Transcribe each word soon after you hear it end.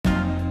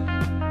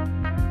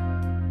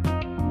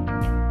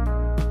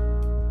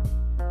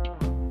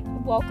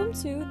welcome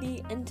to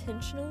the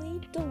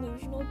Intentionally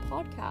Delusional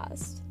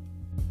podcast.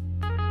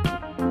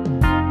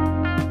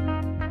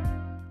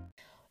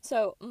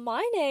 So,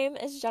 my name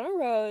is Jenna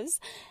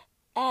Rose,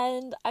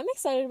 and I'm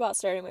excited about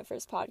starting my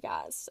first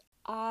podcast.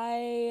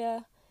 I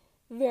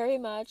very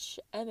much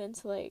am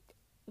into,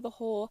 the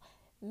whole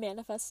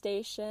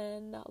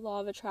manifestation,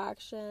 law of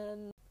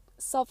attraction,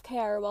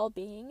 self-care,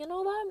 well-being, and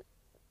all that.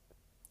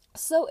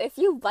 So, if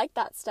you like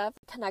that stuff,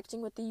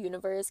 connecting with the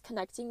universe,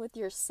 connecting with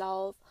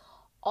yourself,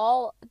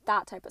 all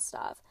that type of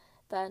stuff,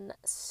 then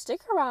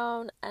stick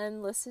around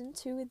and listen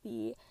to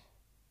the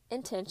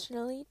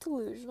Intentionally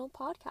Delusional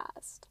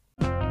podcast.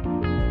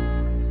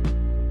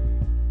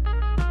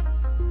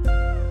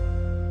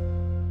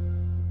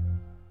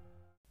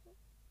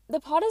 The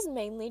pod is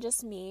mainly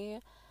just me.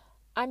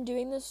 I'm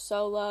doing this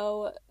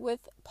solo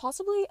with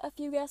possibly a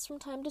few guests from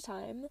time to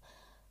time,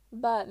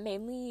 but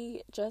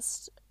mainly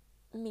just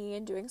me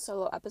and doing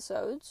solo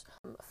episodes.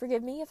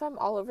 Forgive me if I'm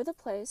all over the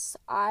place.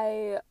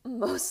 I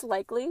most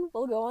likely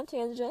will go on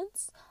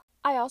tangents.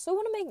 I also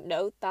want to make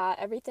note that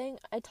everything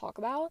I talk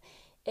about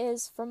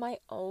is from my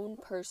own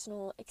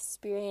personal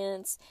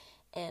experience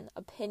and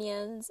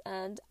opinions,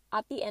 and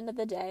at the end of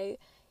the day,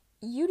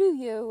 you do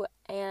you,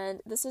 and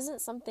if this isn't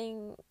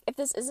something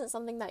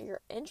that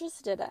you're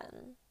interested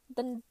in,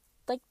 then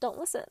don't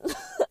listen.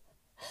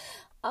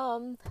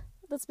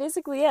 That's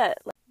basically it.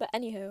 But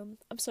anywho,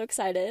 I'm so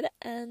excited,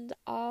 and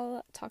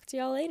I'll talk to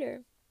y'all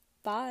later.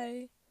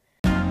 Bye.